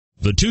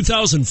The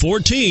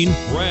 2014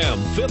 Ram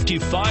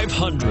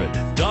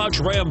 5500. Dodge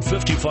Ram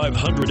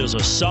 5500 is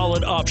a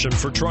solid option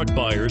for truck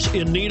buyers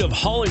in need of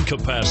hauling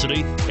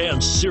capacity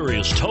and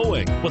serious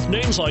towing. With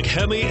names like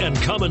Hemi and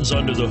Cummins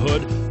under the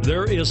hood,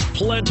 there is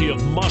plenty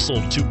of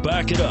muscle to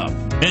back it up,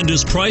 and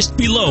is priced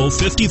below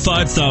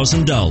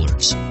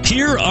 $55,000.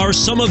 Here are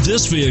some of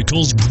this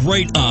vehicle's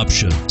great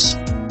options: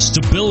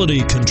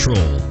 stability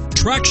control,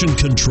 traction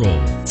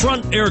control,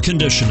 front air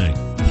conditioning,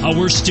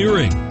 power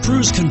steering,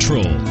 cruise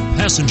control,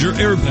 passenger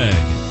airbag,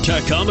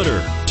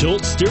 tachometer,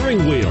 tilt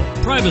steering wheel,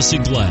 privacy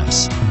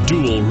glass,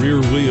 dual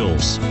rear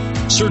wheels.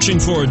 Searching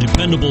for a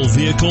dependable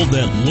vehicle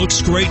that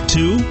looks great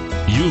too?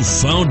 You've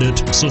found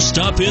it, so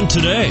stop in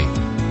today.